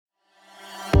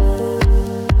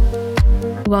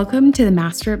Welcome to the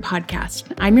Master It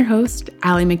podcast. I'm your host,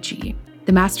 Allie McGee.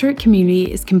 The Master It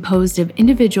community is composed of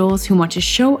individuals who want to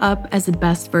show up as the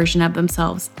best version of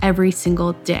themselves every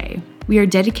single day. We are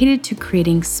dedicated to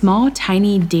creating small,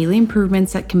 tiny daily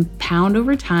improvements that compound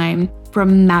over time for a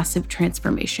massive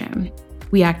transformation.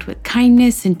 We act with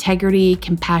kindness, integrity,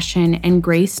 compassion, and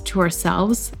grace to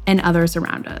ourselves and others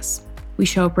around us. We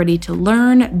show up ready to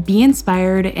learn, be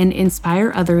inspired, and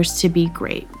inspire others to be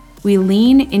great. We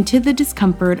lean into the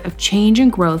discomfort of change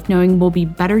and growth, knowing we'll be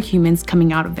better humans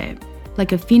coming out of it,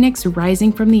 like a phoenix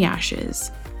rising from the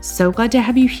ashes. So glad to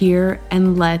have you here,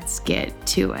 and let's get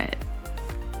to it.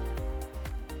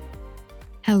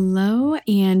 Hello,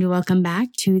 and welcome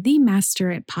back to the Master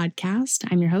It podcast.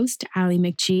 I'm your host, Allie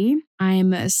McGee.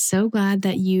 I'm so glad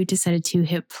that you decided to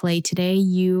hit play today.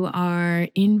 You are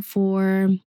in for,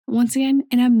 once again,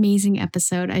 an amazing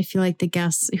episode. I feel like the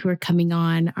guests who are coming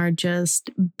on are just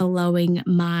blowing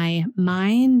my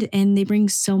mind, and they bring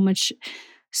so much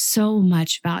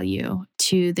value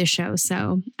to the show.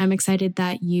 So I'm excited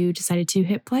that you decided to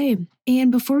hit play. And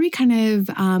before we kind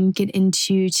of get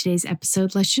into today's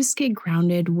episode, let's just get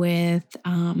grounded with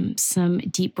some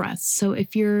deep breaths. So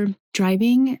if you're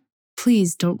driving,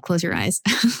 please don't close your eyes.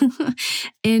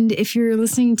 And if you're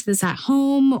listening to this at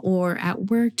home or at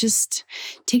work, just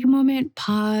take a moment,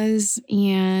 pause,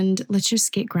 and let's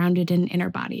just get grounded in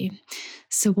our body.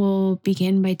 So we'll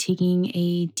begin by taking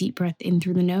a deep breath in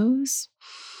through the nose,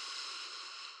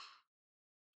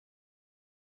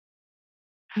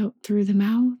 out through the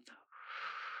mouth.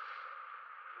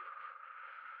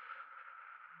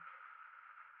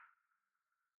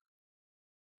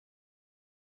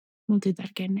 We'll do that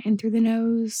again. In through the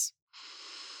nose.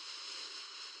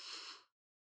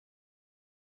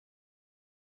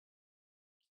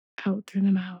 Out through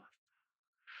the mouth.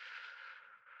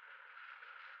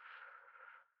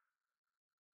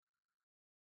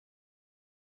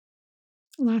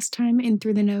 Last time, in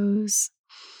through the nose.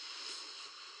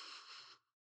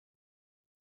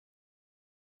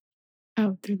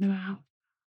 Out through the mouth.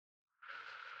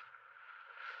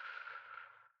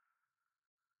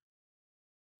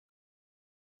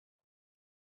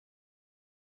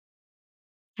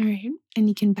 All right. And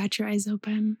you can bat your eyes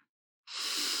open.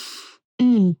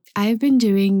 I've been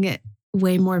doing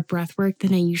way more breath work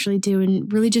than I usually do,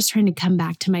 and really just trying to come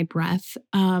back to my breath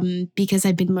because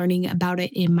I've been learning about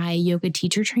it in my yoga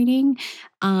teacher training.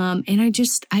 And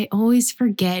I always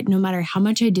forget, no matter how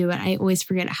much I do it, I always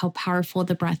forget how powerful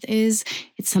the breath is.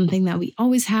 It's something that we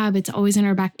always have. It's always in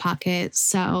our back pocket.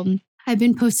 So I've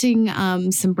been posting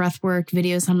some breathwork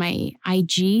videos on my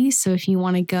IG. So if you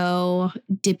want to go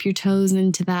dip your toes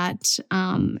into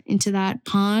that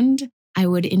pond, I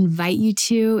would invite you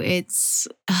to. It's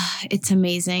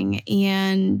amazing,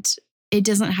 and it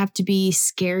doesn't have to be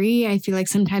scary. I feel like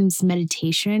sometimes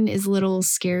meditation is a little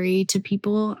scary to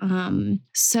people.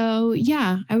 So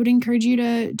yeah, I would encourage you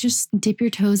to just dip your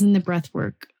toes in the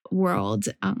breathwork world.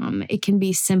 It can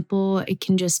be simple. It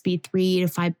can just be 3 to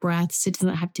 5 breaths. It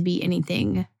doesn't have to be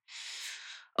anything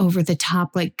over the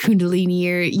top like Kundalini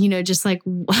or, just like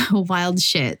wild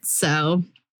shit. So,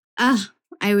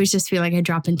 I always just feel like I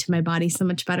drop into my body so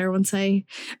much better once I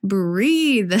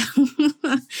breathe.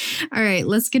 All right,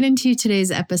 let's get into today's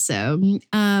episode.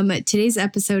 Today's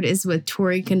episode is with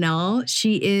Tori Ganahl.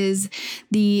 She is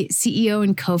the CEO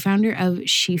and co-founder of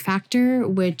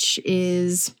SheFactor, which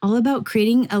is all about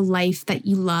creating a life that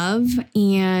you love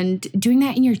and doing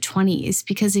that in your 20s,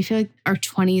 because I feel like our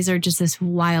 20s are just this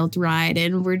wild ride,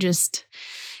 and we're just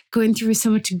going through so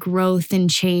much growth and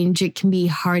change. It can be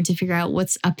hard to figure out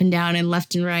what's up and down and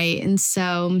left and right. And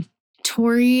so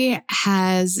Tori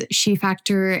has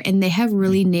SheFactor, and they have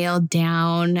really nailed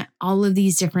down all of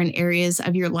these different areas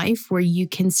of your life where you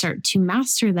can start to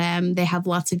master them. They have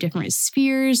lots of different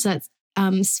spheres that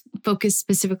focus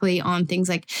specifically on things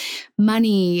like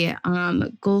money,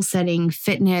 goal setting,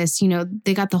 fitness.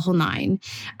 They got the whole 9.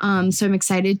 So I'm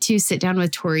excited to sit down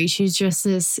with Tori. She's just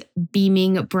this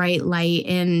beaming bright light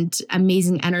and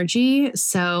amazing energy.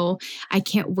 So I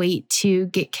can't wait to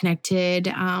get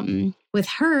connected with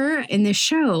her in this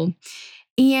show.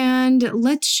 And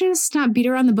let's just not beat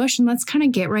around the bush, and let's kind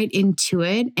of get right into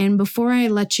it. And before I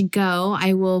let you go,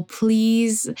 I will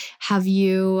please have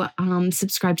you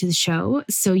subscribe to the show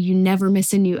so you never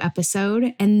miss a new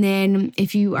episode. And then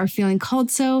if you are feeling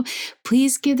called so,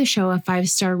 please give the show a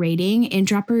 5-star rating and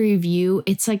drop a review.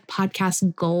 It's like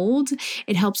podcast gold.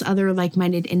 It helps other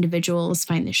like-minded individuals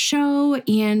find the show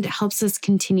and helps us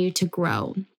continue to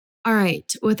grow. All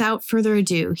right, without further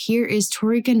ado, here is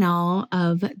Tori Ganahl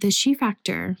of the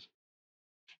SheFactor.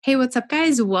 Hey, what's up,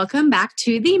 guys? Welcome back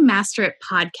to the Master It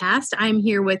podcast. I'm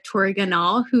here with Tori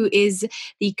Ganal, who is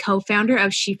the co-founder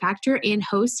of She Factor and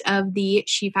host of the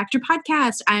She Factor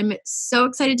podcast. I'm so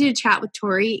excited to chat with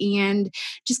Tori and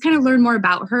just kind of learn more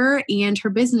about her and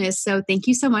her business. So thank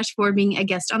you so much for being a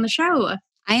guest on the show.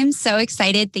 I am so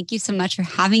excited. Thank you so much for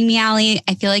having me, Allie.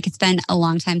 I feel like it's been a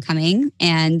long time coming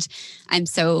and I'm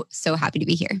so happy to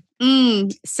be here.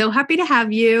 So happy to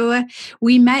have you.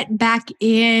 We met back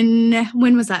in,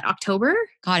 when was that? October?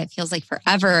 God, it feels like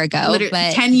forever ago. Literally,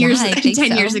 but 10 years, yeah,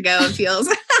 10 years ago, it feels.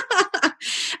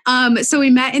 So we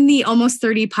met in the Almost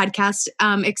 30 podcast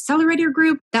accelerator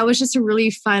group. That was just a really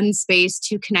fun space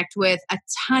to connect with a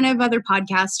ton of other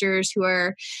podcasters who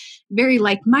are very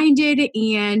like-minded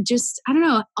and just, I don't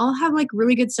know, all have like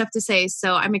really good stuff to say.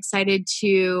 So I'm excited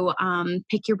to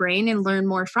pick your brain and learn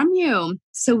more from you.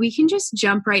 So we can just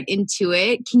jump right into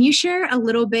it. Can you share a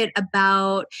little bit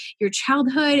about your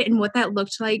childhood and what that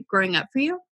looked like growing up for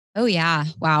you? Oh, yeah.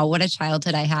 Wow. What a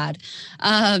childhood I had.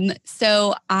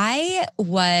 So I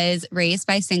was raised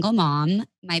by a single mom.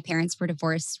 My parents were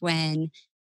divorced when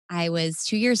I was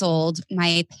 2 years old.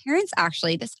 My parents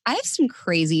actually, I have some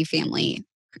crazy family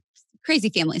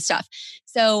stuff.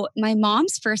 So my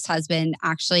mom's first husband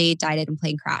actually died in a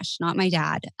plane crash, not my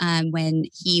dad. When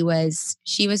she was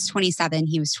 27,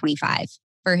 he was 25.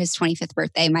 For his 25th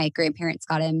birthday, my grandparents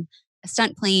got him a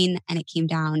stunt plane and it came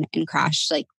down and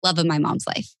crashed. Like, love of my mom's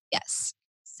life. Yes.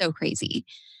 So crazy.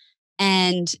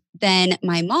 And then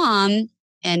my mom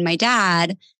and my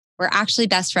dad were actually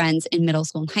best friends in middle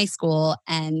school and high school.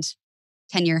 And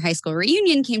 10-year high school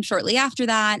reunion came shortly after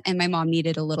that. And my mom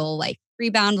needed a little like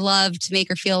rebound love to make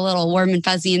her feel a little warm and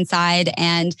fuzzy inside.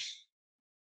 And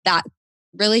that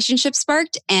relationship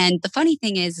sparked. And the funny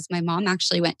thing is my mom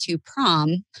actually went to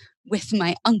prom with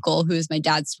my uncle, who is my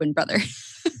dad's twin brother.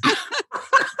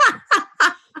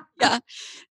 Yeah.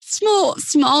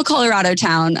 Small Colorado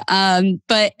town.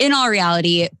 But in all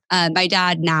reality, my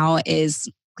dad now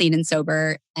is clean and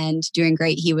sober and doing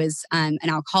great. He was an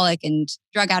alcoholic and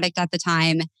drug addict at the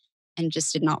time and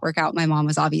just did not work out. My mom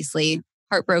was obviously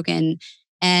heartbroken.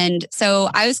 And so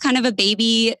I was kind of a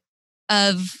baby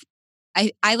of,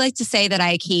 I like to say that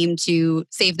I came to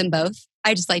save them both.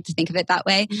 I just like to think of it that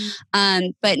way.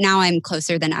 But now I'm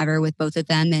closer than ever with both of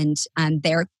them. And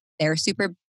they're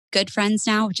super good friends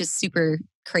now, which is super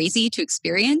crazy to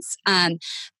experience.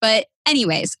 But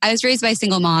anyways, I was raised by a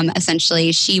single mom,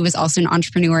 essentially. She was also an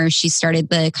entrepreneur. She started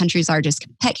the country's largest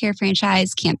pet care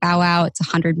franchise, Camp Bow Wow. It's a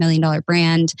 $100 million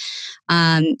brand.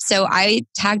 So I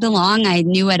tagged along. I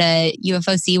knew what a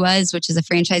UFOC was, which is a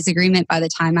franchise agreement, by the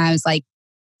time I was like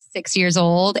 6 years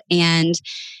old. And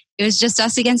it was just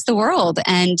us against the world.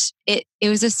 And it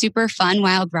was a super fun,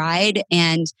 wild ride.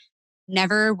 And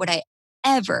never would I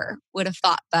ever would have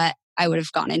thought that I would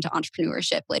have gone into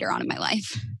entrepreneurship later on in my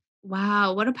life.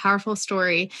 Wow, what a powerful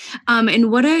story.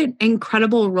 And what an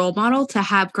incredible role model to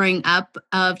have growing up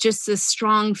of just this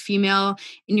strong female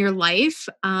in your life,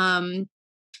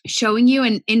 showing you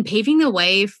and paving the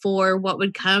way for what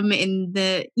would come in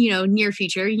the, near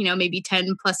future, maybe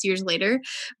 10 plus years later.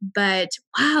 But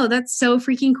wow, that's so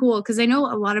freaking cool. Cause I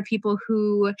know a lot of people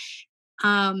who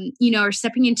are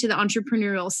stepping into the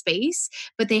entrepreneurial space,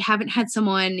 but they haven't had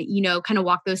someone, kind of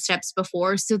walk those steps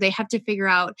before. So they have to figure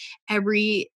out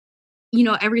every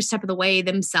step of the way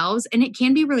themselves. And it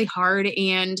can be really hard.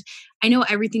 And I know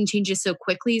everything changes so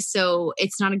quickly, so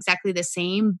it's not exactly the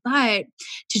same, but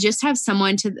to just have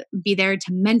someone to be there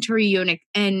to mentor you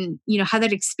and have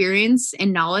that experience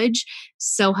and knowledge,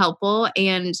 so helpful.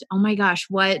 And oh my gosh,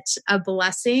 what a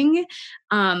blessing.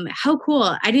 How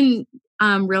cool. I didn't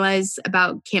realize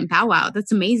about Camp Bow Wow.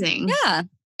 That's amazing. Yeah.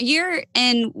 You're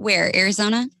in where?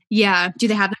 Arizona? Yeah. Do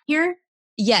they have that here?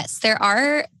 Yes, there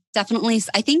are definitely,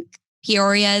 I think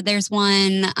Peoria, there's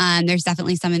one. There's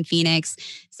definitely some in Phoenix.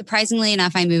 Surprisingly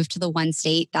enough, I moved to the one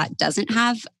state that doesn't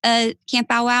have a Camp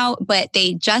Bow Wow, but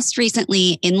they just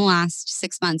recently, in the last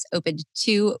 6 months, opened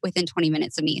 2 within 20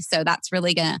 minutes of me. So that's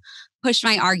really going to push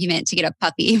my argument to get a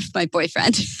puppy with my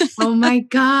boyfriend. Oh my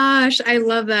gosh, I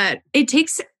love that. It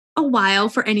takes a while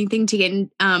for anything to get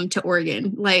to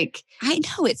Oregon. Like, I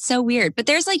know, it's so weird, but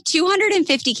there's like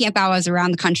 250 Camp Bow Wows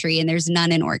around the country and there's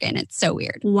none in Oregon. It's so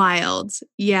weird. Wild.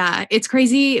 Yeah. It's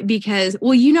crazy because,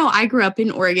 I grew up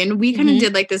in Oregon. We kind of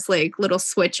did like this like little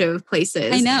switch of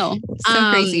places. I know.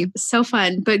 So crazy. So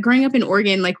fun. But growing up in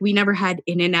Oregon, like we never had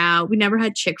In-N-Out. We never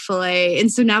had Chick-fil-A.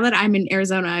 And so now that I'm in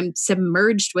Arizona, I'm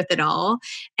submerged with it all.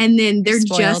 And then they're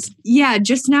spoiled.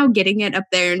 just now getting it up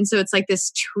there. And so it's like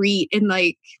this treat and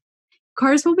like,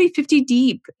 cars will be 50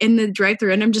 deep in the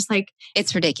drive-thru. And I'm just like,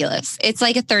 it's ridiculous. It's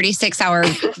like a 36-hour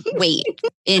wait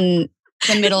in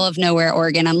the middle of nowhere,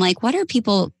 Oregon. I'm like, what do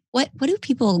people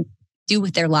do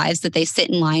with their lives that they sit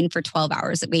in line for 12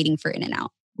 hours waiting for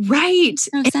In-N-Out? Right.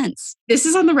 No sense. This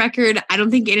is on the record. I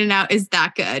don't think In-N-Out is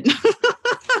that good.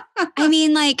 I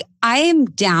mean, like, I am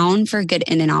down for a good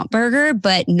In-N-Out burger,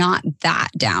 but not that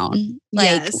down. Like,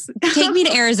 yes. take me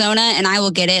to Arizona and I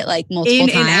will get it like multiple In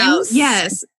and out. times.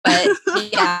 Yes. But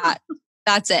yeah,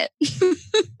 that's it.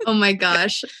 Oh my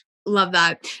gosh. Love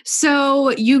that.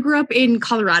 So you grew up in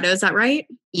Colorado, is that right?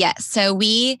 Yes. So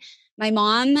my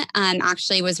mom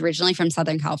actually was originally from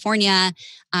Southern California,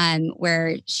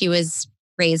 where she was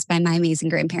raised by my amazing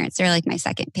grandparents. They're like my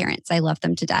second parents. I love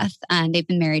them to death. They've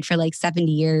been married for like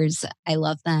 70 years. I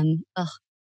love them. Ugh,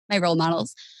 my role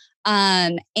models.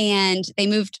 And they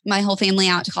moved my whole family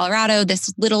out to Colorado,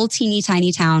 this little teeny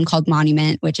tiny town called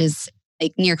Monument, which is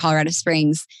like near Colorado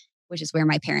Springs, which is where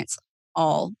my parents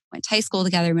all went to high school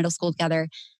together, middle school together.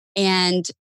 And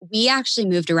we actually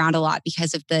moved around a lot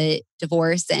because of the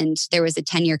divorce. And there was a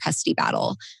 10-year custody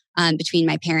battle between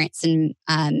my parents. And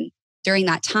during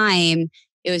that time,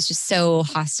 it was just so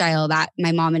hostile that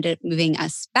my mom ended up moving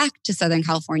us back to Southern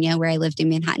California, where I lived in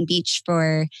Manhattan Beach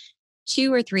for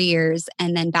 2 or 3 years,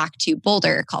 and then back to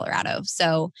Boulder, Colorado.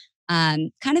 So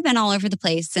kind of been all over the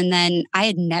place. And then I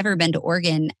had never been to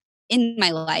Oregon in my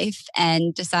life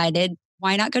and decided,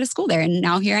 why not go to school there? And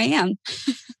now here I am.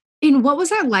 And what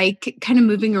was that like, kind of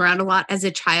moving around a lot as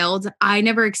a child? I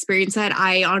never experienced that.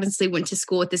 I honestly went to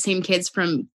school with the same kids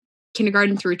from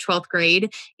kindergarten through 12th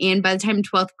grade. And by the time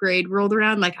 12th grade rolled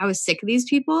around, like I was sick of these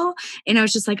people. And I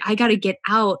was just like, I got to get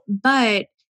out. But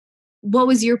what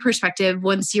was your perspective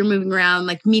once you're moving around,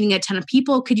 like meeting a ton of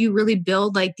people? Could you really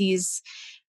build like these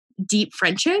deep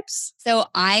friendships? So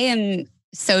I am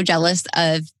so jealous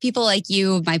of people like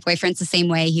you. My boyfriend's the same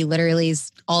way. He literally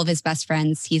is all of his best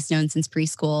friends he's known since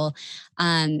preschool.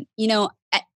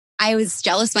 I was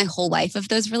jealous my whole life of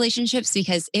those relationships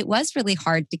because it was really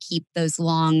hard to keep those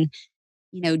long,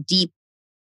 deep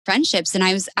friendships. And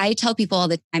I tell people all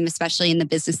the time, especially in the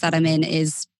business that I'm in,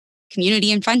 is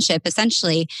community and friendship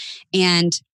essentially.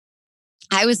 And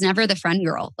I was never the friend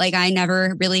girl. Like I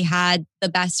never really had the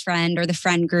best friend or the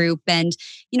friend group. And,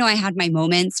 I had my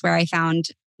moments where I found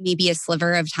maybe a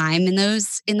sliver of time in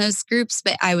those groups,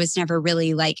 but I was never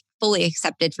really like fully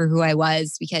accepted for who I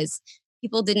was because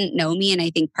people didn't know me. And I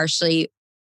think partially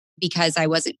because I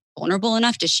wasn't vulnerable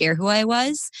enough to share who I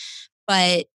was.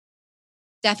 But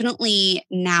definitely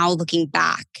now looking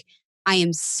back, I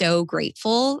am so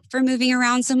grateful for moving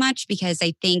around so much because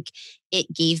I think it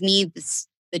gave me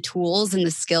the tools and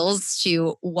the skills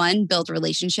to, one, build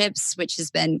relationships, which has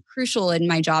been crucial in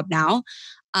my job now,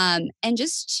 and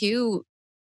just to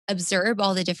observe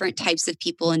all the different types of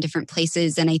people in different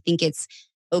places. And I think it's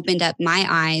opened up my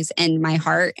eyes and my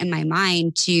heart and my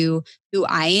mind to who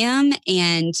I am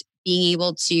and being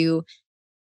able to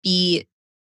be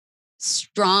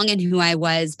strong in who I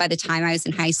was by the time I was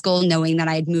in high school, knowing that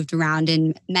I had moved around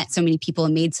and met so many people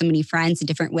and made so many friends in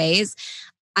different ways.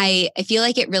 I feel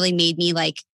like it really made me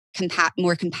like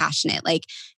more compassionate. Like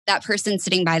that person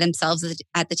sitting by themselves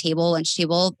at the table, lunch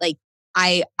table, like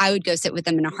I would go sit with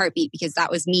them in a heartbeat because that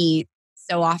was me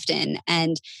so often.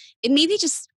 And it made me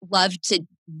just love to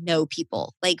know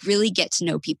people, like really get to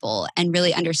know people and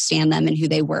really understand them and who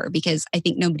they were, because I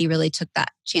think nobody really took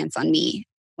that chance on me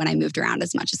when I moved around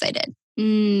as much as I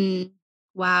did.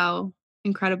 Wow.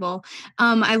 Incredible.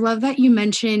 I love that you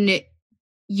mentioned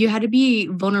you had to be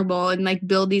vulnerable and like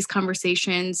build these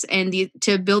conversations and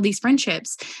to build these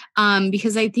friendships.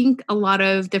 Because I think a lot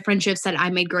of the friendships that I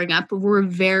made growing up were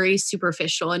very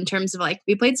superficial in terms of like,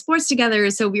 we played sports together.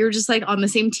 So we were just like on the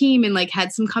same team and like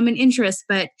had some common interests,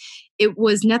 but it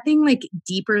was nothing like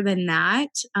deeper than that.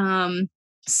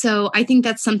 So I think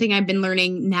that's something I've been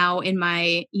learning now in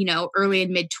my, early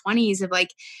and mid 20s of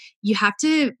like, you have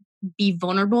to be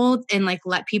vulnerable and like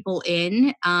let people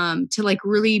in to like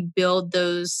really build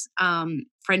those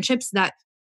friendships that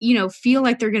feel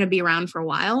like they're going to be around for a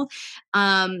while.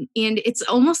 And it's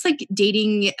almost like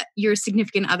dating your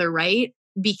significant other, right?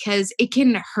 Because it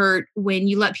can hurt when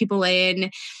you let people in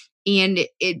and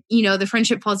the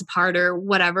friendship falls apart or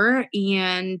whatever.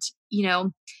 And,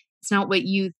 it's not what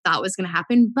you thought was going to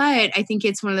happen. But I think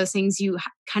it's one of those things you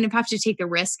kind of have to take the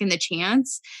risk and the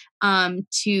chance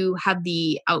to have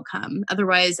the outcome.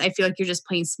 Otherwise, I feel like you're just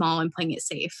playing small and playing it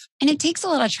safe. And it takes a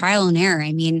lot of trial and error.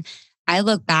 I mean, I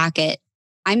look back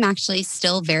I'm actually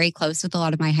still very close with a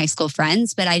lot of my high school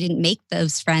friends, but I didn't make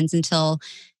those friends until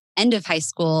end of high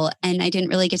school. And I didn't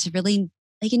really get to really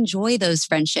like enjoy those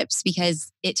friendships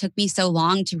because it took me so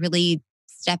long to really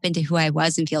step into who I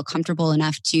was and feel comfortable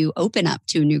enough to open up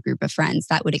to a new group of friends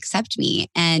that would accept me.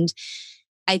 And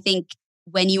I think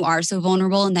when you are so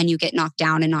vulnerable and then you get knocked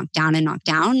down and knocked down and knocked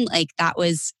down, like that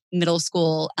was middle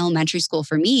school, elementary school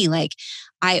for me. Like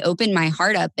I opened my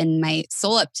heart up and my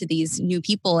soul up to these new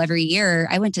people every year.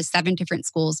 I went to 7 different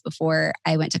schools before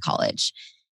I went to college.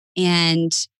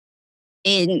 And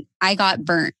I got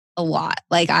burnt a lot.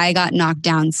 Like I got knocked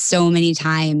down so many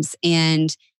times.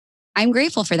 And I'm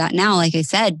grateful for that now, like I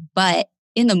said. But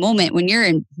in the moment when you're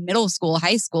in middle school,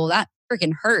 high school, that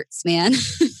freaking hurts, man.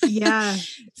 Yeah.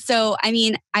 So, I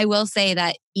mean, I will say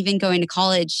that even going to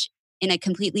college in a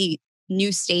completely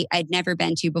new state I'd never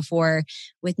been to before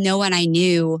with no one I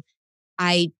knew,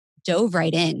 I dove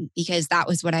right in because that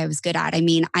was what I was good at. I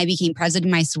mean, I became president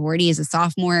of my sorority as a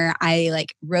sophomore. I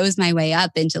like rose my way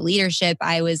up into leadership.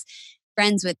 I was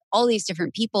friends with all these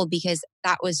different people because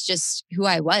that was just who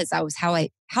I was. That was how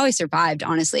I survived.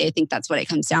 Honestly, I think that's what it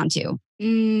comes down to.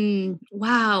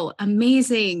 Wow.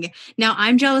 Amazing. Now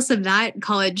I'm jealous of that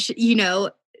college,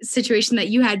 situation that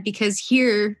you had because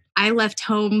here I left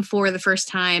home for the first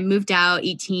time, moved out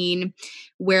 18,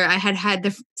 where I had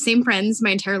the same friends my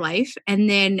entire life. And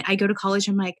then I go to college.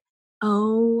 I'm like,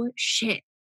 oh shit,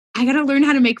 I got to learn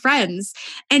how to make friends.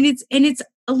 And it's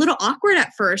a little awkward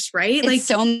at first, right? It's like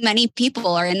so many people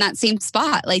are in that same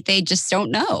spot. Like they just don't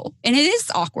know. And it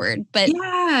is awkward, but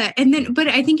yeah. But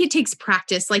I think it takes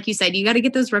practice. Like you said, you got to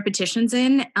get those repetitions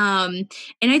in. And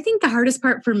I think the hardest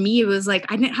part for me was like,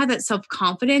 I didn't have that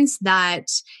self-confidence that,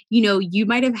 you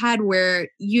might have had where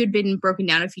you had been broken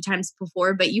down a few times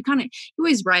before, but you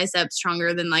always rise up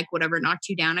stronger than like whatever knocked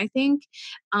you down, I think.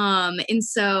 And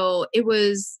so it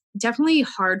was definitely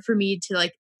hard for me to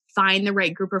like find the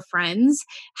right group of friends.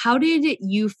 How did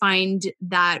you find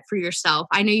that for yourself?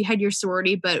 I know you had your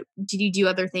sorority, but did you do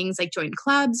other things like join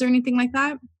clubs or anything like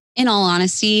that? In all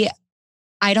honesty,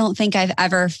 I don't think I've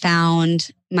ever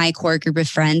found my core group of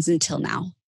friends until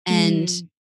now. And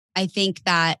I think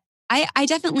that I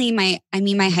definitely, my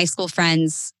high school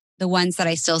friends, the ones that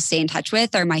I still stay in touch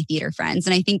with are my theater friends.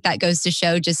 And I think that goes to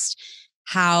show just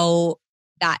how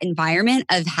that environment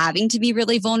of having to be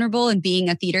really vulnerable and being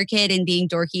a theater kid and being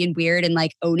dorky and weird and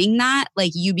like owning that,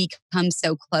 like you become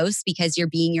so close because you're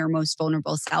being your most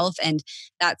vulnerable self. And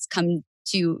that's come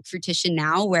to fruition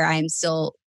now where I'm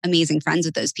still amazing friends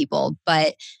with those people.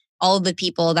 But all of the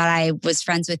people that I was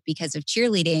friends with because of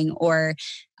cheerleading or,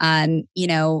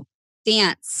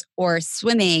 dance or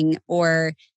swimming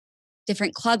or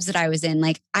different clubs that I was in,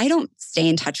 like I don't stay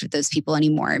in touch with those people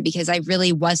anymore because I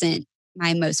really wasn't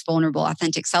my most vulnerable,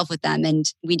 authentic self with them. And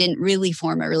we didn't really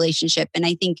form a relationship. And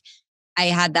I think I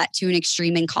had that to an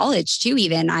extreme in college too,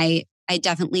 even. I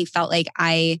definitely felt like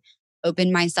I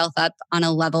opened myself up on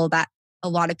a level that a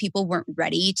lot of people weren't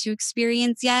ready to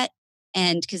experience yet.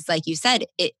 And because like you said,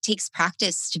 it takes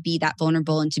practice to be that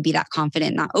vulnerable and to be that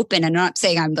confident, not open. And I'm not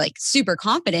saying I'm like super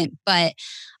confident, but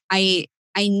I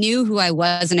knew who I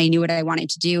was and I knew what I wanted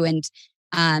to do. And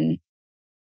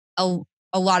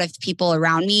a lot of people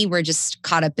around me were just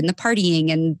caught up in the partying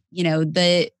and,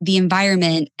 the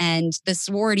environment and the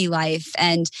sorority life.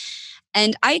 And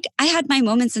I had my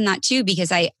moments in that too,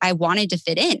 because I wanted to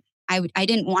fit in. I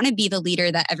didn't want to be the leader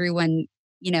that everyone,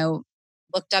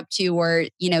 looked up to or,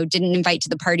 didn't invite to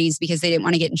the parties because they didn't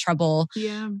want to get in trouble.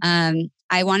 Yeah.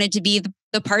 I wanted to be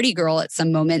the party girl at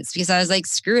some moments because I was like,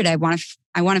 screw it. I want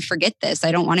to forget this.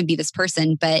 I don't want to be this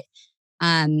person. But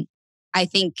I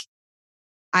think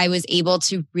I was able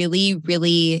to really,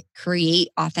 really create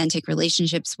authentic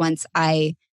relationships once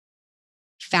I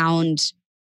found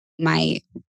my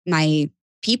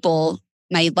people,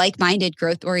 my like-minded,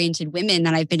 growth-oriented women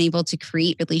that I've been able to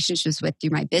create relationships with through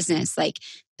my business. Like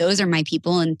those are my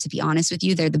people. And to be honest with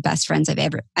you, they're the best friends I've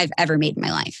ever made in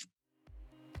my life.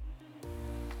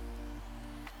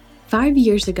 5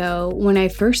 years ago, when I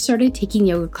first started taking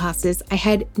yoga classes, I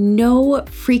had no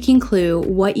freaking clue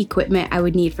what equipment I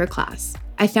would need for class.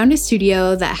 I found a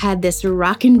studio that had this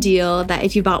rockin' deal that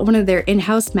if you bought one of their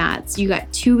in-house mats, you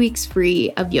got 2 weeks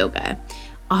free of yoga.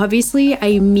 Obviously, I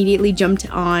immediately jumped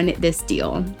on this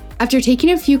deal. After taking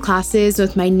a few classes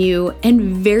with my new and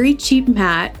very cheap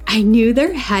mat, I knew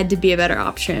there had to be a better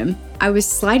option. I was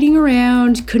sliding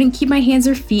around, couldn't keep my hands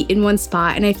or feet in one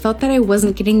spot, and I felt that I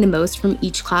wasn't getting the most from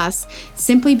each class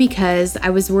simply because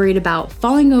I was worried about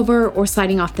falling over or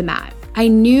sliding off the mat. I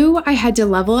knew I had to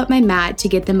level up my mat to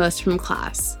get the most from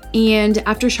class. And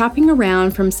after shopping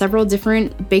around from several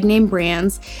different big name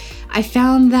brands, I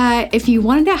found that if you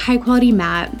wanted a high quality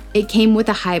mat, it came with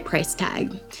a high price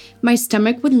tag. My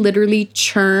stomach would literally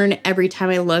churn every time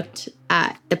I looked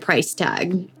at the price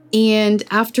tag. And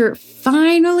after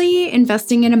finally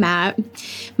investing in a mat,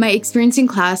 my experience in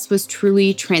class was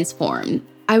truly transformed.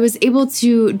 I was able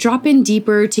to drop in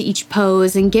deeper to each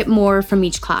pose and get more from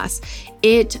each class.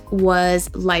 It was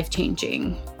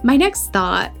life-changing. My next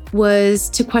thought was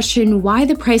to question why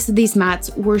the price of these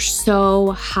mats were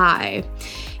so high.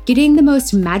 Getting the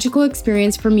most magical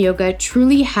experience from yoga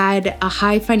truly had a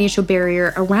high financial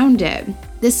barrier around it.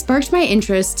 This sparked my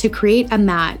interest to create a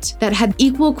mat that had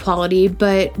equal quality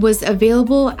but was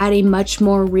available at a much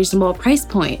more reasonable price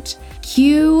point.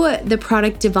 Cue the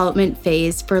product development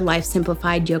phase for Life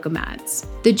Simplified yoga mats.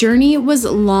 The journey was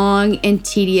long and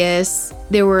tedious.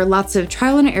 There were lots of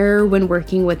trial and error when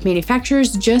working with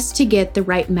manufacturers just to get the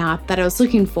right mat that I was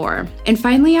looking for. And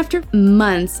finally, after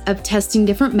months of testing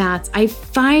different mats, I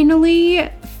finally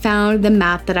found the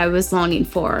mat that I was longing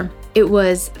for. It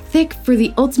was thick for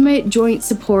the ultimate joint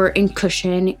support and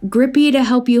cushion, grippy to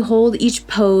help you hold each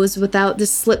pose without the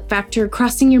slip factor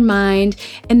crossing your mind,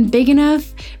 and big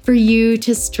enough for you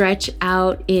to stretch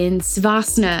out in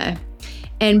Savasana.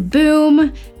 And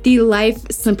boom, the Life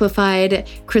Simplified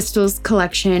Crystals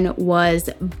collection was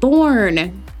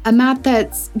born. A mat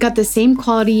that's got the same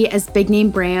quality as big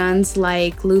name brands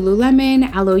like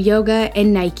Lululemon, Alo Yoga,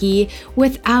 and Nike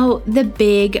without the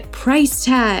big price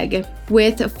tag.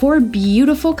 With 4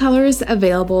 beautiful colors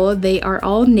available, they are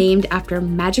all named after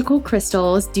magical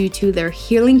crystals due to their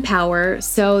healing power,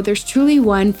 so there's truly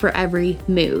one for every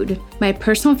mood. My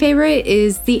personal favorite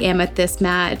is the amethyst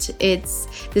mat. It's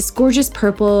this gorgeous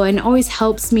purple and always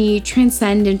helps me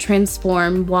transcend and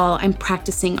transform while I'm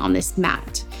practicing on this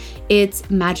mat. It's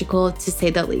magical to say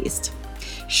the least.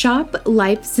 Shop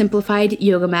Life Simplified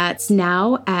yoga mats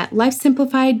now at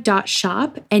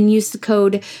lifesimplified.shop and use the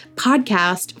code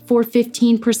podcast for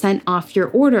 15% off your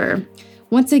order.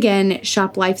 Once again,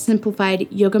 shop Life Simplified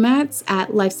yoga mats at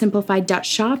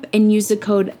lifesimplified.shop and use the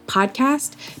code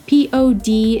podcast,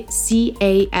 PODCAST,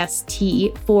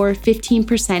 for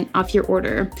 15% off your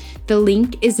order. The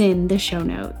link is in the show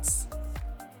notes.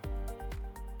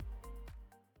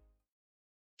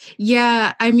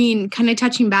 Yeah, I mean, kind of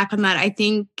touching back on that, I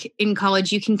think in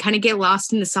college you can kind of get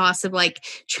lost in the sauce of like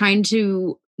trying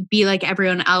to be like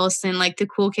everyone else and like the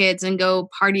cool kids and go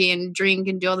party and drink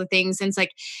and do all the things. And it's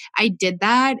like, I did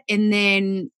that. And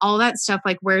then all that stuff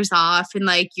like wears off and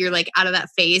like you're like out of that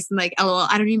phase and like, oh,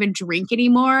 I don't even drink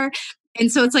anymore. And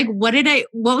so it's like, what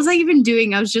was I even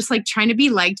doing? I was just like trying to be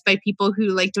liked by people who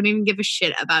like don't even give a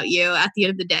shit about you at the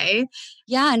end of the day.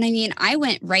 Yeah. And I mean, I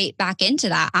went right back into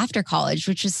that after college,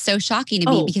 which was so shocking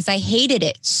to me because I hated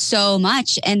it so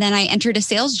much. And then I entered a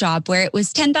sales job where it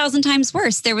was 10,000 times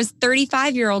worse. There was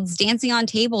 35-year-olds dancing on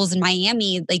tables in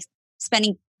Miami, like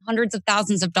spending hundreds of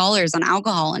thousands of dollars on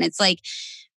alcohol. And it's like,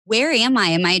 where am I?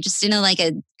 Am I just in a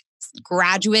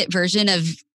graduate version of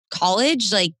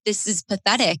college? Like, this is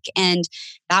pathetic. And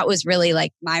that was really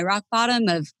like my rock bottom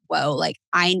of, whoa, like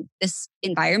this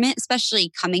environment,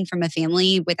 especially coming from a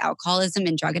family with alcoholism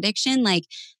and drug addiction, like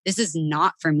this is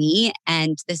not for me.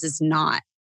 And this is not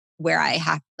where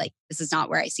this is not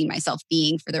where I see myself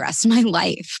being for the rest of my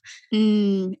life.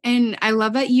 And I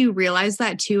love that you realized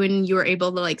that too, and you were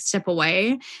able to like step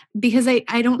away, because I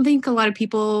don't think a lot of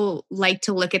people like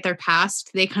to look at their past.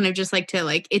 They kind of just like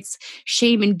to it's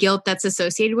shame and guilt that's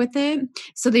associated with it.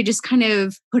 So they just kind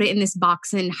of put it in this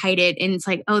box and hide it. And it's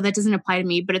like, oh, that doesn't apply to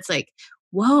me. But it's like,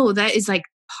 whoa, that is like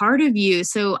part of you.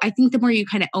 So I think the more you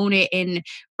kind of own it and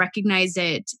recognize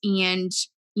it, and,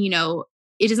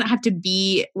 it doesn't have to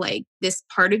be like this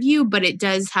part of you, but it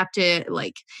does have to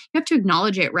you have to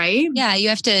acknowledge it, right? Yeah, you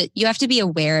have to be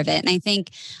aware of it. And I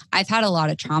think I've had a lot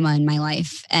of trauma in my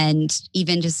life, and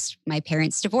even just my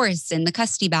parents' divorce and the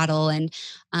custody battle. And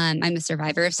I'm a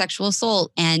survivor of sexual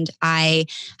assault. And I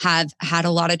have had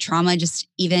a lot of trauma just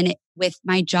even with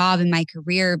my job and my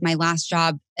career, my last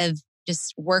job of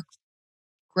just work,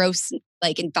 gross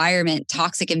environment,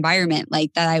 toxic environment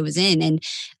like that I was in. And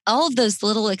all of those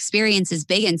little experiences,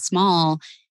 big and small,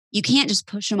 you can't just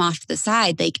push them off to the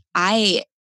side. Like, I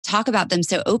talk about them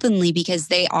so openly because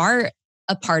they are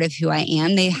a part of who I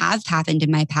am. They have happened in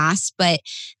my past, but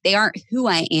they aren't who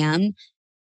I am.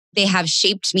 They have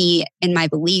shaped me in my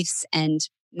beliefs and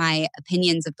my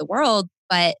opinions of the world,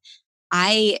 but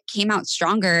I came out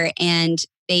stronger, and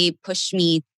they pushed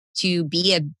me to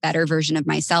be a better version of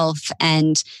myself.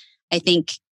 And I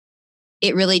think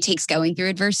it really takes going through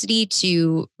adversity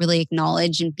to really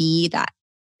acknowledge and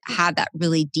have that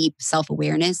really deep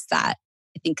self-awareness that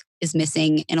I think is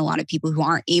missing in a lot of people who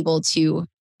aren't able to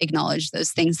acknowledge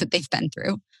those things that they've been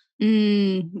through.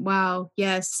 Wow.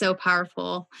 Yes, so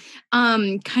powerful.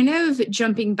 Kind of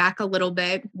jumping back a little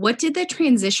bit, what did the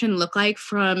transition look like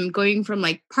from going from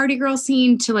like party girl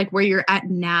scene to like where you're at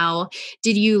now?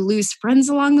 Did you lose friends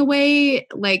along the way?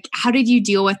 Like, how did you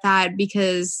deal with that?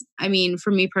 Because I mean, for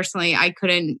me personally, I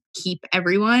couldn't keep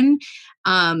everyone.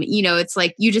 It's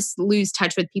like you just lose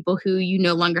touch with people who you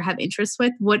no longer have interest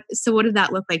with. What did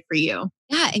that look like for you?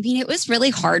 Yeah, I mean, it was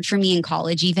really hard for me in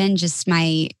college even. Just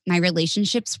my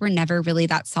relationships were never really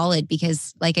that solid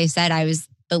because like I said, I was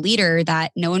the leader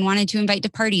that no one wanted to invite to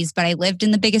parties, but I lived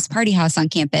in the biggest party house on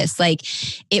campus. Like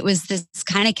it was this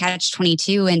kind of catch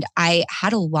 22 and I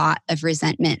had a lot of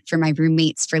resentment for my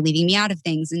roommates for leaving me out of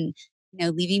things and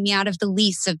leaving me out of the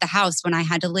lease of the house when I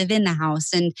had to live in the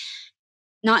house and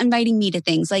not inviting me to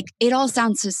things. Like it all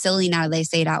sounds so silly now that I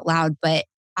say it out loud, but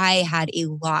I had a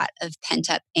lot of pent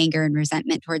up anger and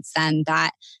resentment towards them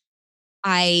that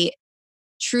I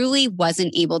truly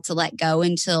wasn't able to let go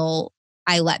until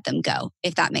I let them go,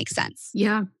 if that makes sense.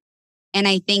 Yeah. And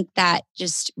I think that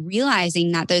just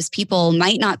realizing that those people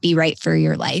might not be right for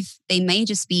your life, they may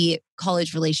just be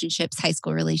college relationships, high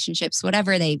school relationships,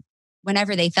 whenever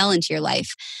they fell into your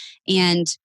life. And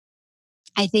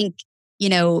I think, you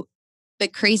know, the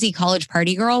crazy college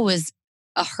party girl was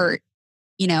a hurt,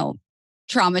 you know,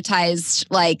 traumatized,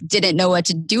 like didn't know what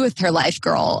to do with her life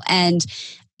girl. And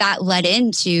that led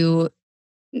into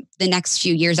the next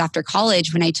few years after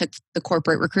college when I took the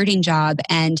corporate recruiting job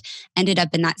and ended up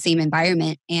in that same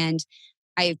environment. And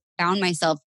I found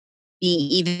myself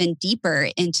being even deeper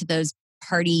into those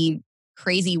party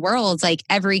crazy worlds. Like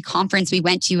every conference we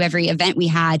went to, every event we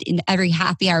had, in every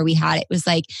happy hour we had, it was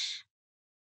like,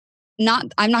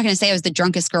 I'm not going to say I was the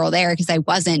drunkest girl there because I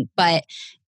wasn't, but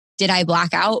did I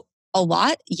black out a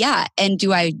lot? Yeah. And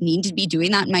do I need to be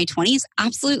doing that in my 20s?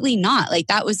 Absolutely not. Like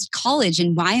that was college.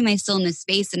 And why am I still in this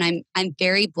space? And I'm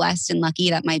very blessed and lucky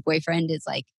that my boyfriend is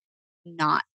like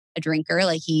not a drinker.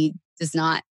 Like he does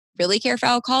not really care for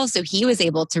alcohol. So he was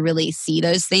able to really see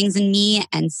those things in me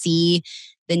and see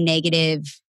the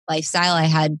negative lifestyle I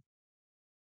had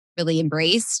really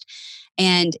embraced.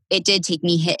 And it did take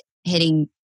me hitting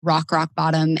rock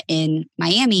bottom in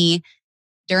Miami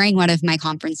during one of my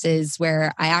conferences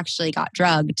where I actually got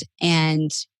drugged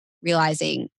and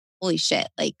realizing, holy shit,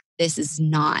 like this is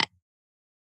not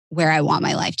where I want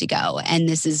my life to go. And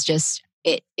this is just,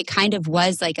 it kind of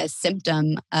was like a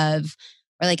symptom of,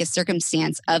 or like a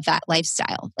circumstance of that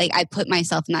lifestyle. Like I put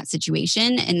myself in that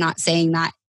situation and not saying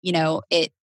that,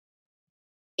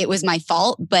 it was my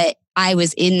fault, but I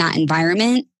was in that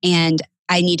environment and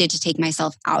I needed to take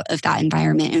myself out of that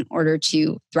environment in order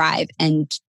to thrive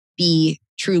and be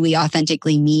truly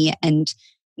authentically me and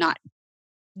not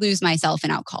lose myself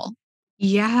in alcohol.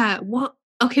 Yeah. Well,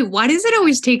 okay. Why does it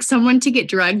always take someone to get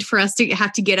drugged for us to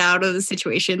have to get out of the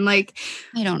situation? I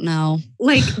don't know.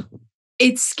 Like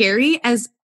it's scary as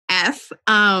F.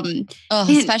 Oh, And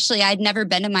especially I'd never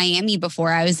been to Miami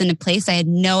before. I was in a place I had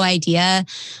no idea.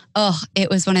 Oh, it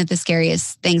was one of the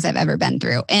scariest things I've ever been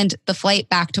through. And the flight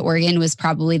back to Oregon was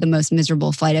probably the most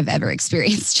miserable flight I've ever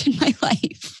experienced in my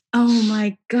life. oh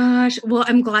my gosh. Well,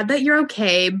 I'm glad that you're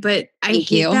okay, but I Thank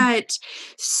hate you. that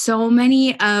so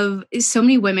many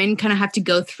women kind of have to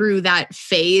go through that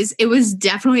phase. It was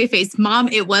definitely a phase. Mom,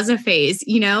 it was a phase,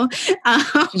 you know?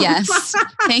 Yes.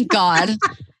 Thank God.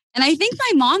 And I think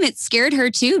my mom, it scared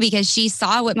her too, because she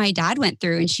saw what my dad went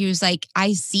through and she was like,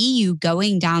 I see you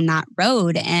going down that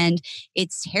road and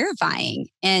it's terrifying.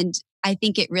 And I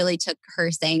think it really took her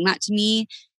saying that to me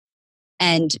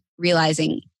and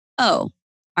realizing, oh,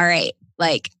 all right,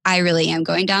 like I really am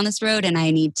going down this road and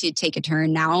I need to take a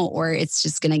turn now or it's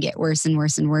just going to get worse and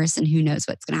worse and worse. And who knows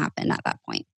what's going to happen at that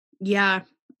point. Yeah.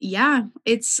 Yeah.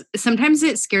 It's sometimes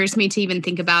it scares me to even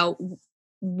think about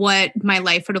what my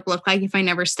life would have looked like if I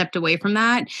never stepped away from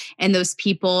that and those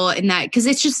people and that because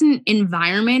it's just an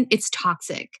environment. It's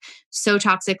toxic. So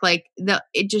toxic. Like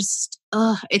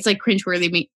it's like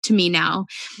cringeworthy to me now.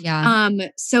 Yeah.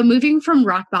 So moving from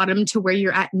rock bottom to where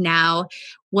you're at now,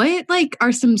 what like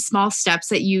are some small steps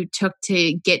that you took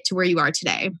to get to where you are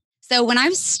today? So when I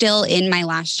was still in my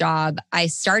last job, I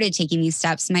started taking these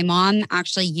steps. My mom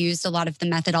actually used a lot of the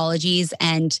methodologies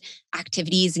and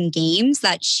activities and games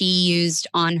that she used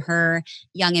on her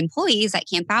young employees at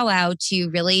Camp Bow Wow to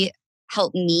really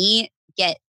help me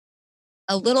get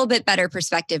a little bit better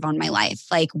perspective on my life.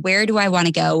 Like, where do I want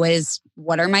to go?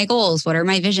 What are my goals? What are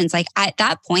my visions? Like at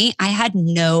that point, I had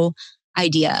no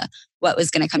idea what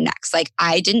was going to come next. Like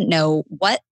I didn't know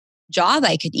what job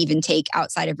I could even take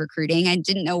outside of recruiting. I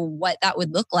didn't know what that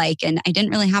would look like. And I didn't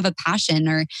really have a passion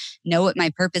or know what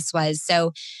my purpose was.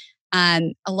 So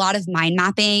a lot of mind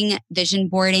mapping, vision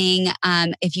boarding.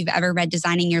 If you've ever read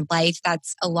Designing Your Life,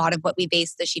 that's a lot of what we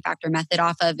base the She Factor method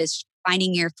off of, is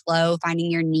finding your flow, finding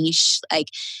your niche, like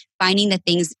finding the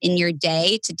things in your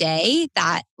day to day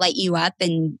that light you up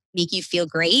and make you feel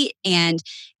great. And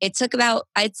it took about,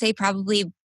 I'd say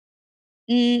probably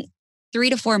 3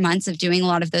 to 4 months of doing a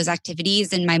lot of those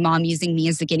activities, and my mom using me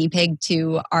as the guinea pig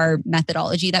to our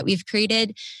methodology that we've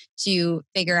created to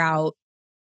figure out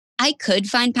I could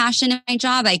find passion in my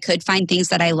job. I could find things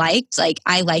that I liked. Like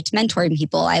I liked mentoring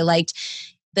people. I liked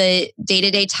the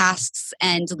day-to-day tasks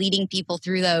and leading people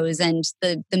through those, and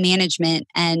the management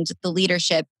and the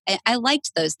leadership. I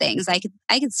liked those things. I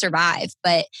could survive.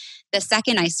 But the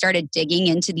second I started digging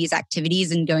into these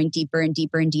activities and going deeper and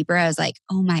deeper and deeper, I was like,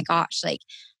 oh my gosh, like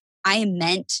I am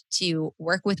meant to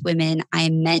work with women. I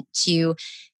am meant to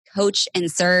coach and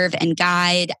serve and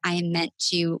guide. I am meant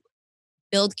to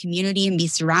build community and be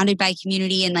surrounded by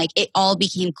community. And like it all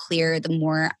became clear the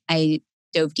more I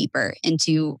dove deeper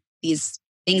into these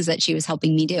things that she was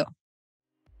helping me do.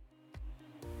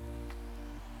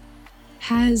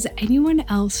 Has anyone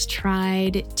else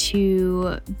tried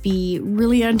to be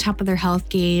really on top of their health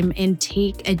game and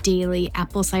take a daily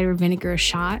apple cider vinegar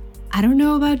shot? I don't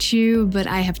know about you, but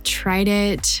I have tried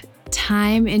it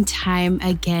time and time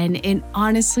again. And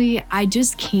honestly, I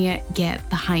just can't get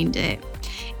behind it.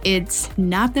 It's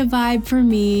not the vibe for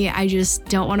me. I just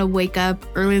don't want to wake up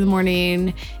early in the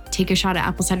morning, take a shot of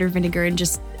apple cider vinegar, and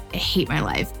just hate my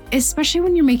life. Especially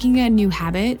when you're making a new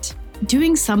habit.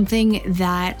 Doing something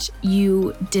that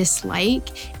you dislike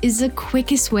is the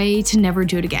quickest way to never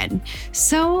do it again.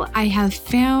 So I have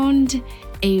found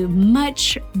a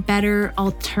much better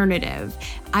alternative.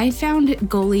 I found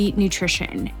Goli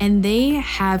Nutrition, and they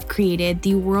have created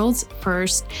the world's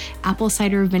first apple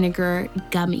cider vinegar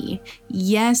gummy.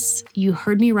 Yes, you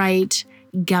heard me right,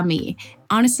 gummy.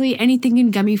 Honestly, anything in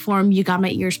gummy form, you got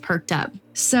my ears perked up.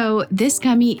 So this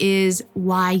gummy is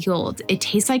wild. It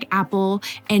tastes like apple,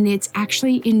 and it's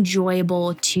actually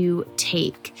enjoyable to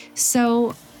take.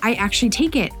 So I actually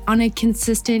take it on a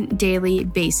consistent daily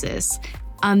basis.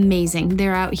 Amazing.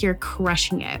 They're out here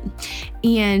crushing it.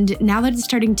 And now that it's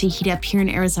starting to heat up here in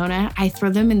Arizona, I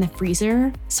throw them in the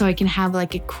freezer so I can have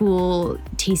like a cool,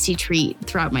 tasty treat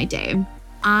throughout my day.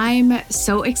 I'm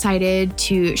so excited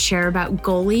to share about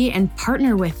Goli and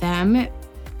partner with them.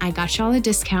 I got y'all a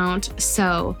discount,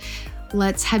 so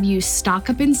let's have you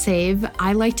stock up and save.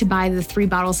 I like to buy the 3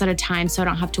 bottles at a time so I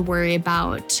don't have to worry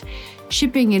about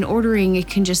shipping and ordering. It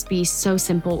can just be so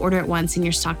simple. Order it once and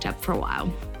you're stocked up for a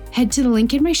while. Head to the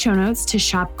link in my show notes to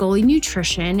shop Goli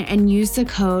Nutrition and use the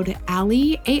code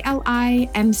ALI,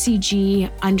 ALIMCG_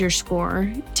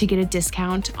 to get a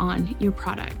discount on your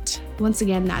product. Once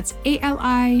again, that's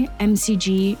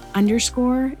ALIMCG_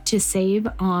 to save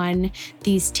on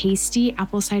these tasty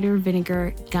apple cider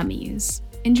vinegar gummies.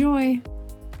 Enjoy.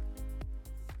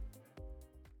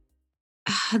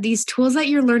 These tools that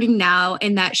you're learning now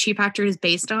and that She Factor is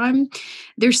based on,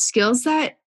 they're skills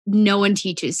that no one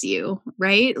teaches you,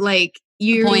 right? Like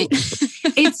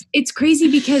it's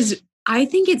crazy because I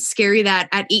think it's scary that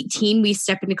at 18 we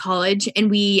step into college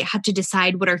and we have to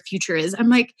decide what our future is. I'm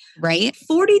like, right?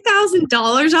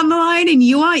 $40,000 on the line, and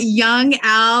you want young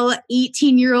Al,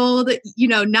 18-year-old,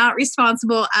 not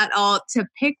responsible at all, to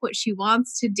pick what she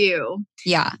wants to do.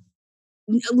 Yeah.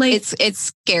 Like it's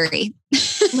scary.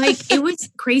 Like it was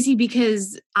crazy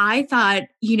because I thought,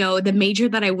 the major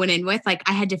that I went in with, like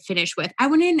I had to finish with. I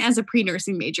went in as a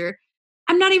pre-nursing major.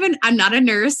 I'm not a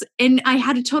nurse. And I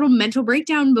had a total mental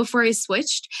breakdown before I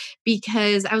switched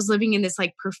because I was living in this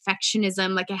like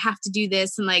perfectionism. Like I have to do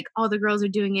this and like all the girls are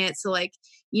doing it. So like,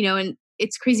 and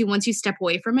it's crazy once you step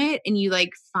away from it and you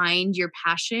like find your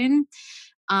passion,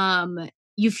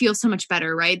 you feel so much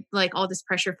better, right? Like all this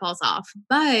pressure falls off.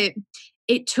 But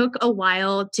it took a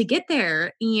while to get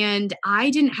there. And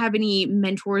I didn't have any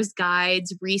mentors,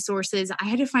 guides, resources. I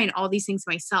had to find all these things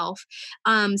myself.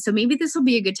 So maybe this will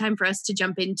be a good time for us to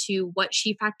jump into what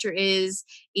She Factor is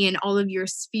and all of your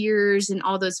spheres and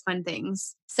all those fun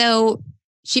things. So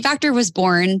She Factor was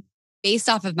born based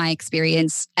off of my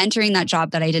experience entering that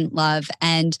job that I didn't love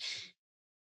and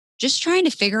just trying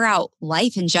to figure out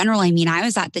life in general. I mean, I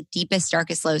was at the deepest,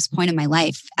 darkest, lowest point of my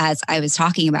life, as I was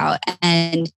talking about.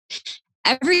 And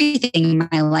everything in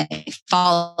my life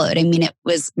followed. I mean, it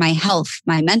was my health,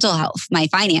 my mental health, my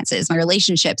finances, my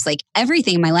relationships, like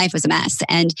everything in my life was a mess.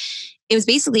 And it was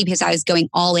basically because I was going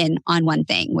all in on one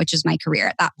thing, which is my career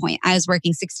at that point. I was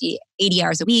working 60, 80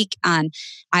 hours a week. I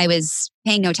was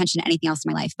paying no attention to anything else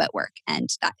in my life but work. And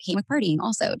that came with partying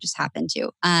also, just happened to.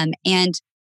 And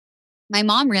my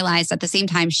mom realized at the same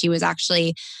time she was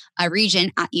actually a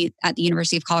regent at the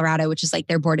University of Colorado, which is like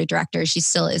their board of directors. She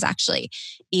still is actually.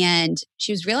 And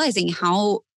she was realizing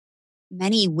how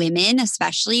many women,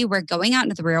 especially, were going out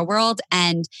into the real world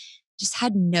and just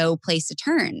had no place to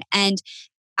turn. And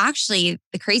actually,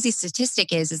 the crazy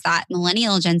statistic is that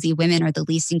millennial Gen Z women are the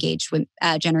least engaged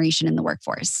generation in the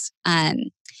workforce.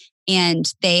 And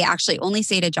they actually only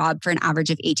stay at a job for an average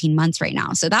of 18 months right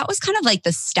now. So that was kind of like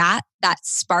the stat that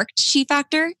sparked She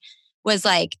Factor, was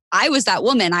like, I was that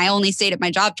woman. I only stayed at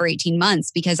my job for 18 months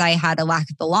because I had a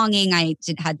lack of belonging.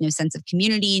 Had no sense of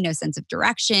community, no sense of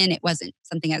direction. It wasn't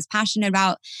something I was passionate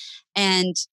about.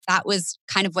 And that was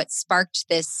kind of what sparked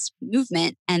this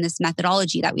movement and this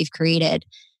methodology that we've created.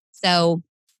 So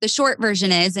the short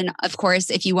version is, and of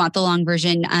course, if you want the long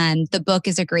version, the book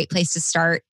is a great place to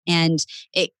start. And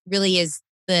it really is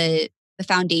the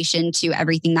foundation to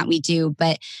everything that we do.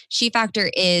 But She Factor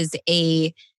is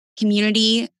a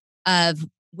community of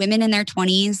women in their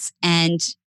 20s. And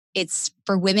it's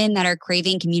for women that are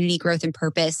craving community growth and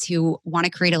purpose, who want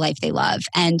to create a life they love.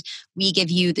 And we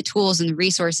give you the tools and the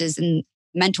resources and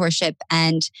mentorship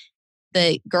and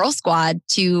the Girl Squad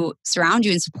to surround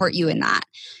you and support you in that.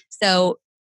 So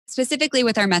specifically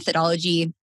with our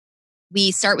methodology,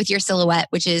 we start with your silhouette,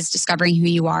 which is discovering who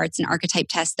you are. It's an archetype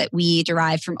test that we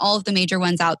derived from all of the major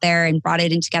ones out there and brought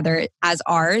it in together as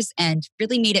ours, and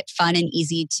really made it fun and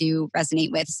easy to resonate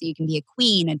with. So you can be a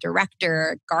queen, a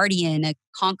director, a guardian, a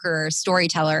conqueror,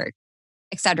 storyteller,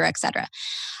 et cetera, et cetera.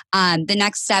 The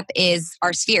next step is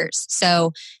our spheres.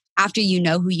 So after you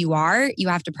know who you are, you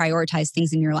have to prioritize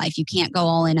things in your life. You can't go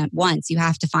all in at once. You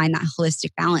have to find that holistic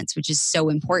balance, which is so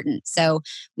important. So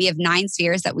we have 9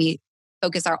 spheres that we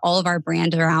focus all of our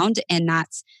brand around. And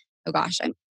that's, oh gosh,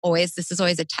 this is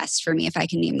always a test for me if I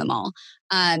can name them all.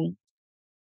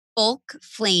 Bulk,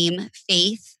 flame,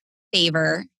 faith,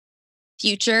 favor,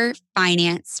 future,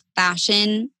 finance,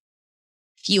 fashion,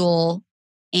 fuel,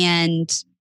 and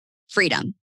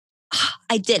freedom.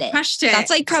 I did it. Crushed it.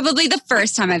 That's like probably the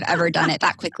first time I've ever done it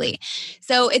that quickly.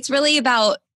 So it's really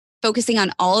about focusing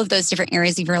on all of those different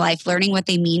areas of your life, learning what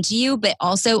they mean to you, but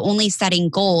also only setting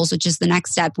goals, which is the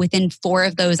next step, within 4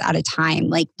 of those at a time,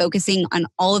 like focusing on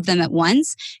all of them at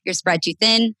once. You're spread too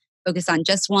thin, focus on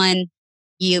just one,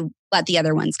 you let the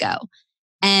other ones go.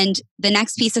 And the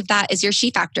next piece of that is your She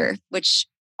Factor, which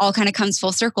all kind of comes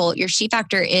full circle. Your She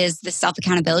Factor is the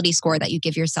self-accountability score that you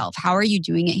give yourself. How are you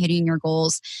doing at hitting your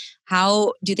goals?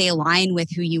 How do they align with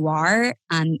who you are,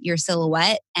 your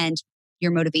silhouette, and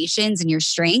your motivations and your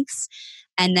strengths?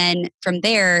 And then from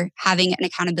there, having an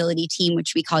accountability team,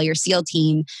 which we call your SEAL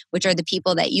team, which are the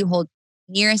people that you hold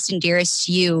nearest and dearest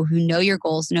to you, who know your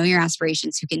goals, know your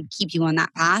aspirations, who can keep you on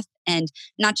that path and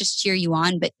not just cheer you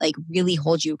on, but like really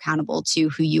hold you accountable to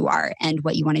who you are and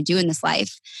what you want to do in this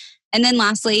life. And then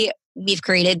lastly, we've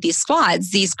created these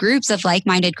squads, these groups of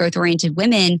like-minded, growth-oriented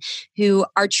women who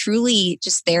are truly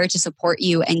just there to support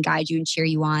you and guide you and cheer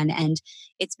you on. And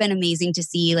it's been amazing to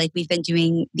see. Like, we've been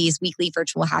doing these weekly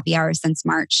virtual happy hours since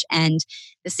March, and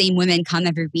the same women come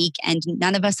every week, and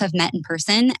none of us have met in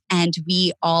person. And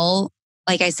we all,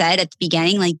 like I said at the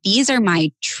beginning, like, these are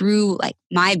my true, like,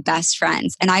 my best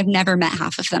friends. And I've never met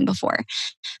half of them before,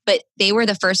 but they were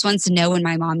the first ones to know when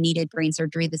my mom needed brain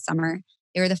surgery this summer.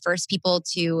 They were the first people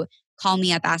to call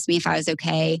me up, ask me if I was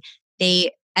okay.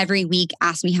 They every week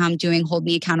ask me how I'm doing, hold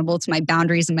me accountable to my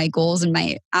boundaries and my goals and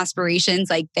my aspirations.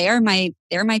 Like, they're my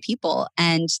people.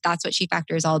 And that's what She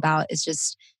Factor is all about, is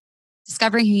just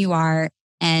discovering who you are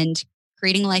and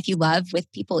creating a life you love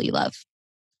with people you love.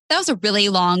 That was a really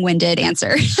long-winded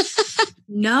answer.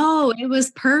 No, it was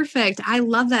perfect. I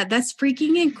love that. That's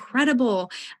freaking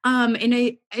incredible. And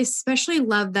I especially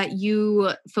love that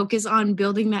you focus on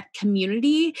building that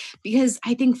community, because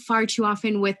I think far too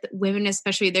often with women,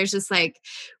 especially, there's this like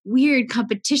weird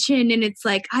competition, and it's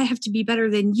like, I have to be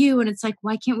better than you. And it's like,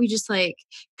 why can't we just like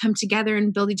come together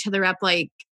and build each other up?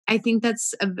 Like, I think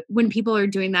that's when people are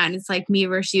doing that and it's like me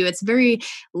versus you, it's very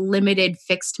limited,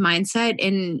 fixed mindset.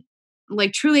 And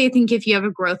like, truly, I think if you have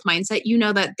a growth mindset, you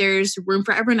know that there's room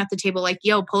for everyone at the table. Like,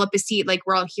 yo, pull up a seat. Like,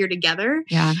 we're all here together.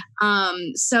 Yeah.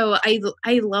 So I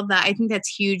love that. I think that's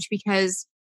huge, because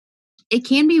it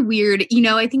can be weird. You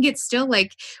know, I think it's still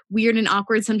like weird and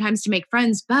awkward sometimes to make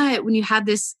friends, but when you have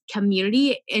this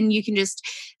community and you can just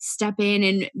step in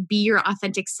and be your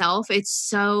authentic self, it's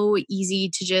so easy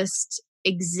to just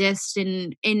exist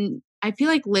and I feel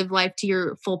like live life to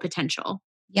your full potential.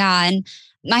 Yeah. And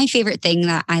my favorite thing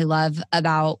that I love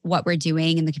about what we're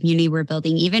doing and the community we're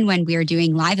building, even when we were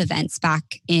doing live events back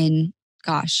in,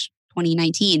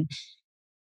 2019,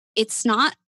 it's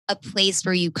not a place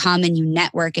where you come and you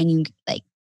network and you like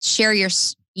share your,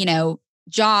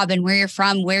 job and where you're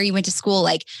from, where you went to school.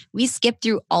 Like we skip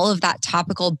through all of that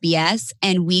topical BS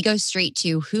and we go straight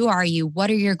to who are you? What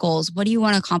are your goals? What do you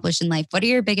want to accomplish in life? What are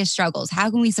your biggest struggles? How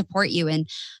can we support you? And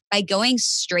by going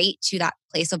straight to that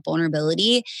place of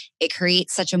vulnerability, it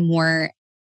creates such a more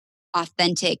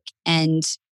authentic and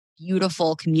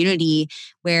beautiful community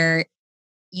where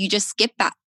you just skip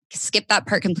that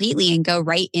part completely and go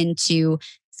right into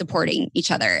supporting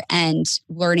each other and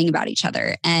learning about each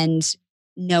other. And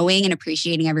knowing and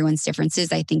appreciating everyone's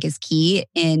differences, I think, is key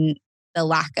in the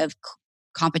lack of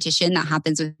competition that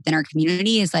happens within our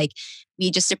community. Is like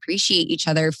we just appreciate each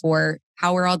other for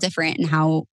how we're all different and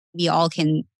how we all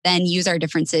can then use our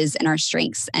differences and our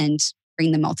strengths and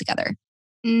bring them all together.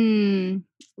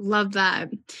 Love that.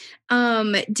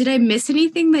 Did I miss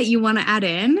anything that you want to add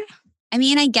in? I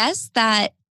mean, I guess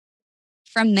that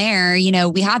from there,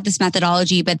 we have this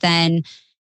methodology, but then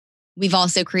we've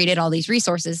also created all these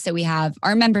resources. So we have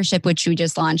our membership, which we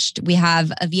just launched. We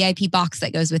have a VIP box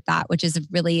that goes with that, which is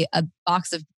really a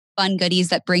box of fun goodies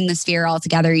that bring the sphere all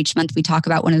together. Each month we talk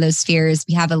about one of those spheres.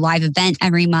 We have a live event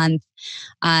every month.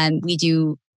 We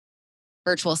do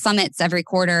virtual summits every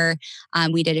quarter.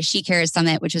 We did a She Cares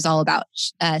Summit, which is all about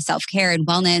self-care and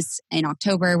wellness in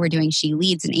October. We're doing She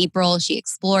Leads in April, She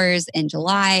Explores in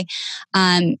July.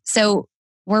 So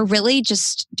we're really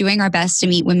just doing our best to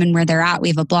meet women where they're at. We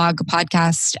have a blog, a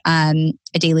podcast,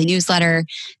 a daily newsletter.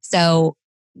 So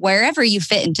wherever you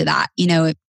fit into that,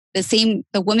 the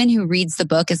woman who reads the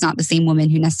book is not the same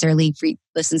woman who necessarily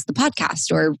listens to the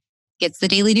podcast or gets the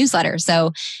daily newsletter.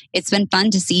 So it's been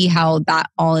fun to see how that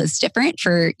all is different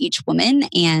for each woman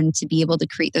and to be able to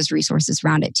create those resources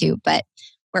around it too. But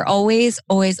we're always,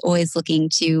 always, always looking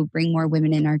to bring more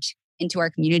women into our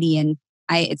community. And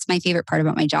it's my favorite part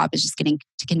about my job is just getting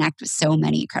to connect with so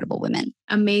many incredible women.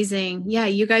 Amazing. Yeah,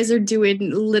 you guys are doing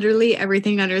literally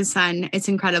everything under the sun. It's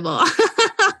incredible.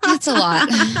 That's a lot.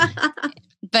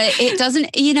 But it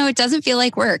doesn't feel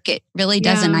like work. It really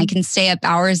doesn't. I can stay up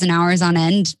hours and hours on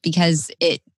end because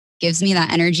it gives me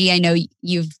that energy. I know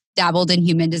you've dabbled in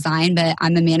human design, but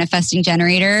I'm a manifesting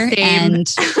generator. Same.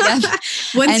 And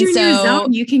once you're in your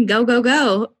zone, you can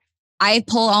go. I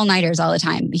pull all-nighters all the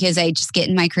time because I just get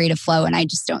in my creative flow and I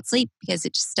just don't sleep because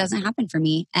it just doesn't happen for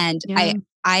me. And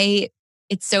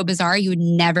it's so bizarre. You would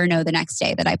never know the next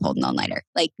day that I pulled an all-nighter.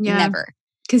 Never.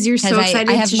 Because you're so excited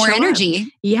I have more energy.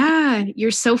 Yeah,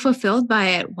 you're so fulfilled by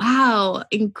it. Wow,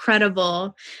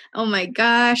 incredible. Oh my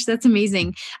gosh, that's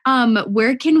amazing.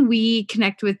 Where can we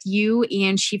connect with you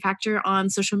and She Factor on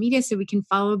social media so we can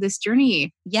follow this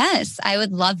journey? Yes, I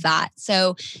would love that.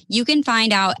 So you can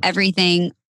find out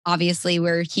everything. Obviously,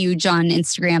 we're huge on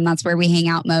Instagram. That's where we hang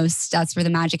out most. That's where the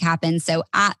magic happens. So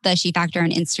at the She Factor on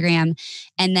Instagram.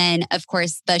 And then, of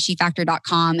course, the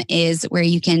shefactor.com is where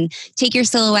you can take your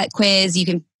silhouette quiz. You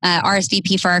can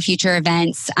RSVP for our future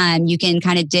events. You can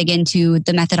kind of dig into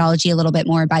the methodology a little bit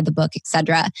more, buy the book,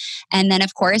 etc. And then,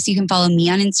 of course, you can follow me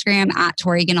on Instagram at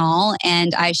Tori Ganal.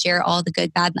 And I share all the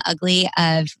good, bad, and ugly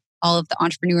of all of the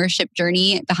entrepreneurship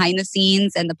journey behind the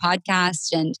scenes and the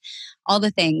podcast and all the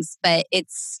things. But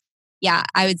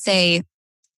I would say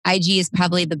IG is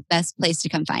probably the best place to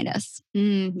come find us.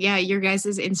 Yeah, your guys'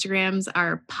 Instagrams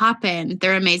are popping.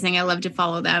 They're amazing. I love to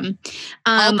follow them.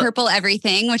 All purple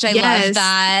everything, which I love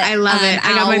that. I love it.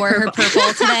 I got my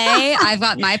purple today. I've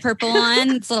got my purple on.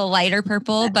 It's a little lighter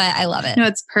purple, but I love it. No,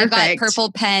 it's perfect. I've got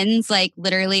purple pens. Like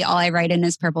literally all I write in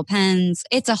is purple pens.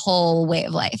 It's a whole way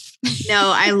of life.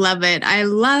 No, I love it. I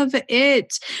love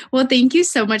it. Well, thank you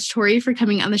so much, Tori, for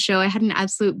coming on the show. I had an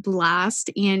absolute blast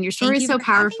and your story is so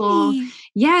powerful.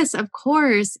 Yes, of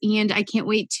course. And I can't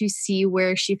wait to see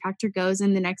where She Factor goes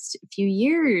in the next few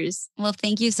years. Well,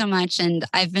 thank you so much. And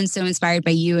I've been so inspired by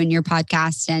you and your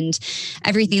podcast and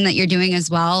everything that you're doing as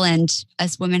well. And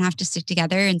us women have to stick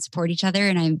together and support each other.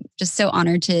 And I'm just so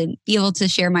honored to be able to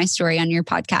share my story on your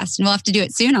podcast. And we'll have to do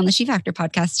it soon on the She Factor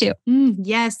podcast too.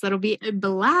 Yes, that'll be a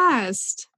blast.